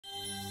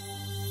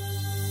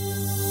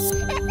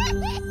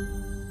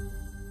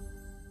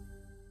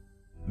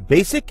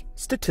Basic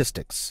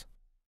statistics.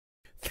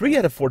 3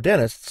 out of 4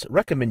 dentists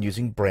recommend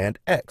using brand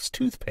X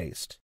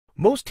toothpaste.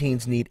 Most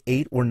teens need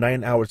 8 or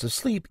 9 hours of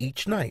sleep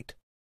each night.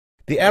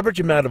 The average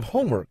amount of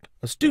homework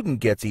a student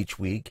gets each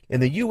week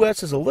in the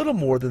U.S. is a little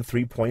more than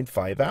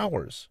 3.5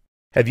 hours.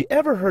 Have you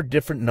ever heard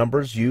different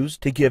numbers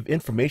used to give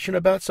information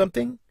about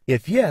something?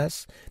 If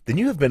yes, then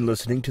you have been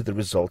listening to the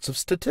results of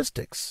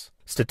statistics.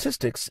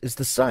 Statistics is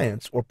the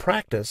science or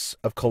practice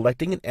of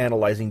collecting and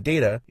analyzing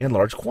data in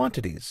large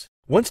quantities.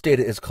 Once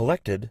data is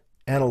collected,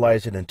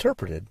 analyzed, and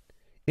interpreted,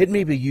 it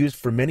may be used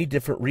for many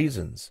different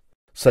reasons,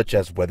 such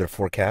as weather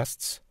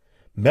forecasts,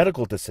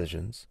 medical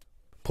decisions,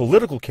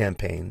 political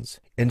campaigns,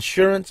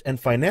 insurance and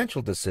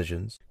financial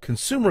decisions,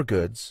 consumer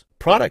goods,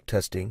 product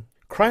testing,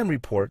 crime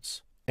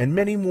reports, and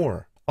many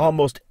more.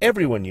 Almost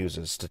everyone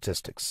uses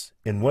statistics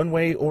in one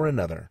way or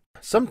another.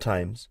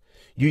 Sometimes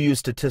you use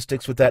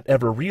statistics without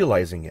ever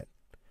realizing it.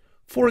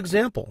 For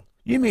example,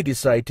 you may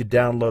decide to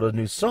download a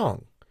new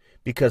song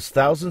because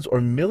thousands or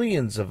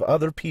millions of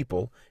other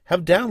people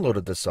have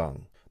downloaded the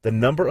song. The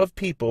number of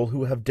people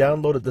who have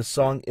downloaded the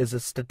song is a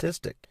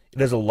statistic.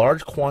 It is a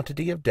large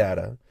quantity of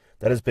data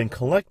that has been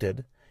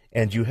collected,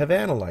 and you have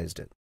analyzed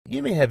it.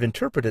 You may have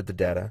interpreted the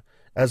data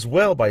as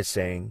well by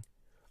saying,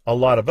 "A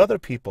lot of other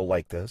people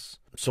like this,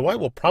 so I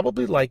will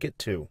probably like it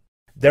too."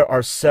 There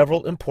are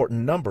several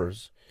important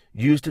numbers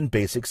used in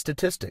basic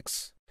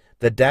statistics: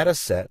 the data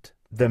set,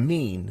 the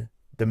mean,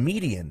 the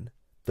median,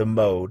 the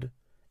mode,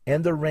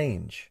 and the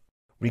range.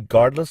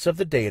 Regardless of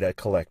the data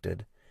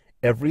collected,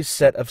 every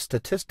set of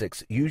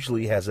statistics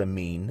usually has a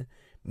mean,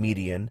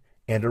 median,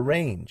 and a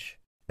range,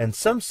 and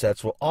some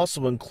sets will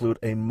also include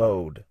a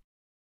mode.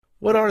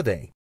 What are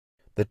they?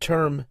 The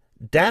term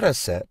data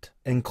set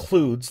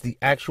includes the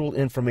actual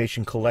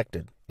information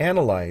collected,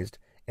 analyzed,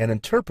 and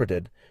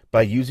interpreted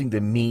by using the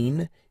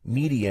mean,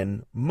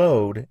 median,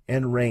 mode,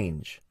 and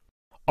range.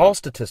 All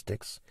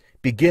statistics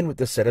begin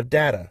with a set of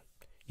data,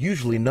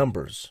 usually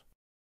numbers.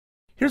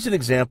 Here's an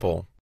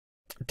example.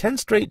 10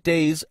 straight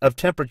days of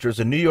temperatures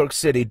in New York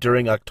City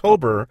during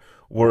October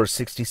were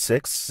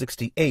 66,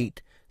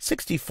 68,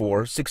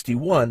 64,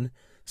 61,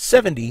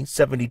 70,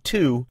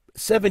 72,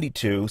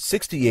 72,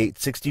 68,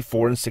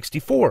 64, and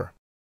 64.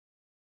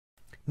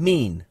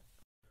 Mean.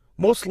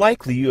 Most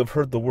likely you have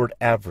heard the word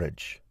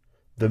average.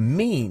 The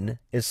mean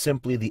is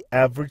simply the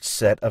average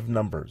set of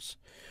numbers.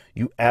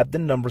 You add the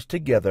numbers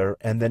together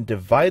and then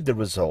divide the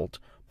result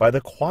by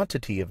the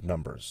quantity of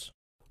numbers.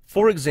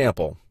 For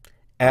example,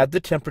 add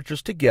the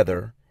temperatures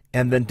together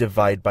and then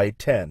divide by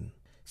 10.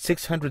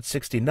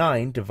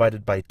 669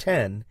 divided by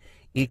 10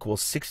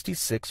 equals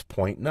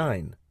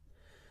 66.9.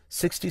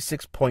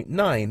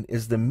 66.9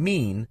 is the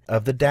mean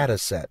of the data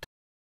set.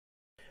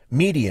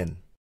 Median.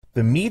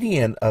 The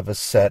median of a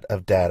set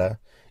of data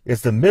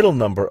is the middle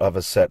number of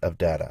a set of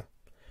data.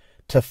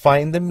 To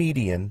find the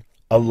median,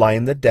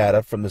 align the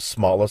data from the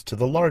smallest to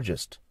the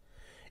largest.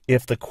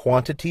 If the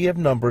quantity of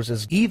numbers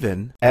is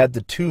even, add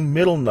the two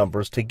middle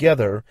numbers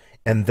together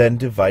and then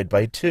divide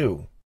by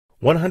 2.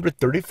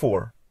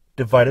 134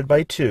 divided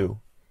by 2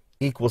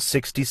 equals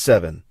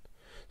 67.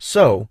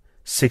 So,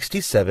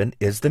 67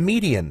 is the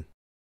median.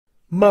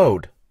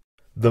 Mode.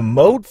 The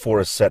mode for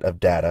a set of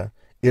data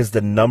is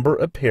the number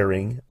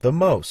appearing the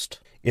most.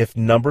 If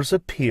numbers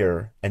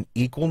appear an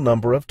equal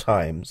number of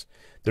times,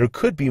 there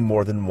could be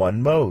more than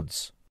one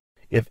modes.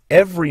 If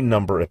every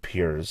number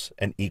appears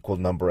an equal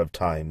number of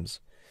times,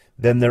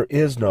 then there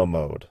is no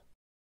mode.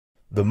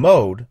 The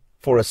mode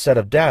for a set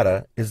of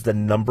data is the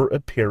number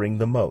appearing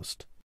the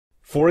most.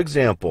 For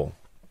example,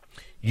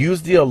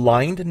 use the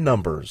aligned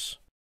numbers.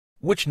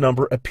 Which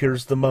number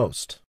appears the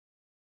most?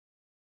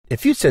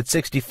 If you said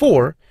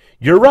 64,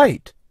 you're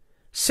right.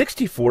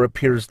 64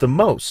 appears the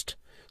most,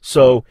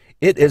 so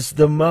it is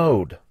the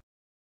mode.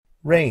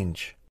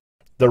 Range.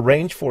 The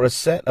range for a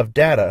set of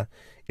data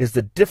is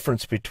the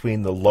difference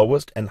between the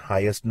lowest and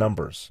highest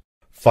numbers.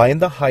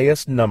 Find the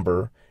highest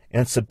number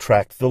and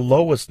subtract the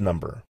lowest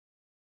number.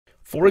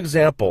 For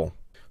example,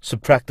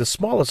 subtract the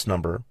smallest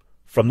number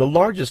from the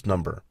largest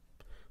number.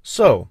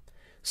 So,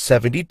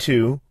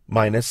 72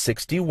 minus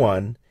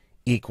 61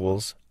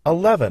 equals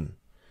 11.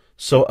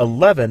 So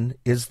 11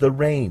 is the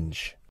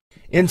range.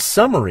 In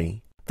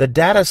summary, the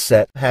data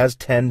set has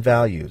 10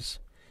 values.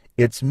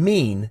 Its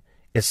mean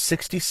is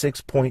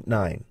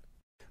 66.9.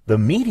 The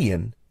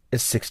median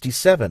is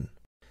 67.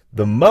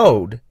 The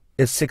mode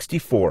is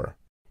 64.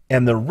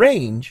 And the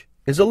range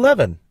is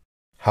 11.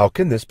 How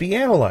can this be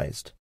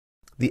analyzed?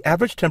 The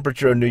average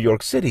temperature in New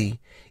York City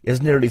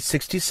is nearly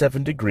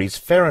 67 degrees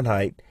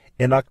Fahrenheit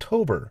in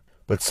October,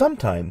 but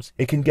sometimes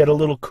it can get a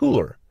little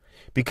cooler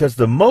because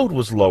the mode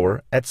was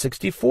lower at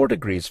 64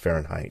 degrees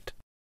Fahrenheit.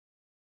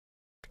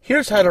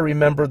 Here's how to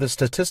remember the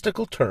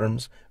statistical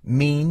terms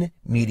mean,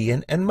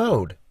 median, and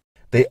mode.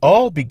 They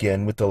all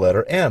begin with the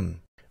letter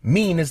M.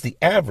 Mean is the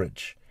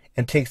average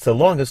and takes the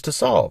longest to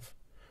solve,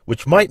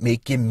 which might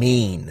make you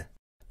mean.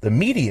 The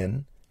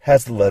median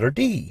has the letter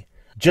D,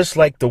 just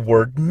like the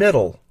word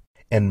middle.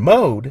 And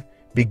mode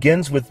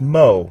begins with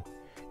mo,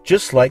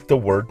 just like the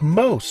word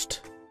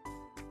most.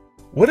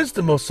 What is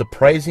the most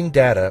surprising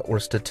data or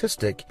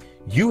statistic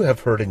you have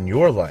heard in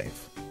your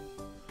life?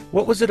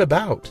 What was it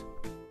about?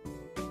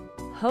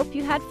 Hope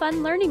you had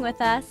fun learning with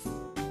us.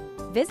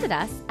 Visit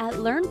us at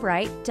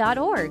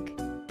learnbright.org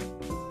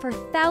for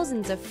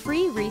thousands of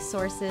free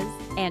resources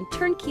and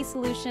turnkey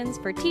solutions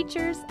for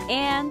teachers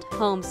and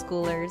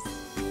homeschoolers.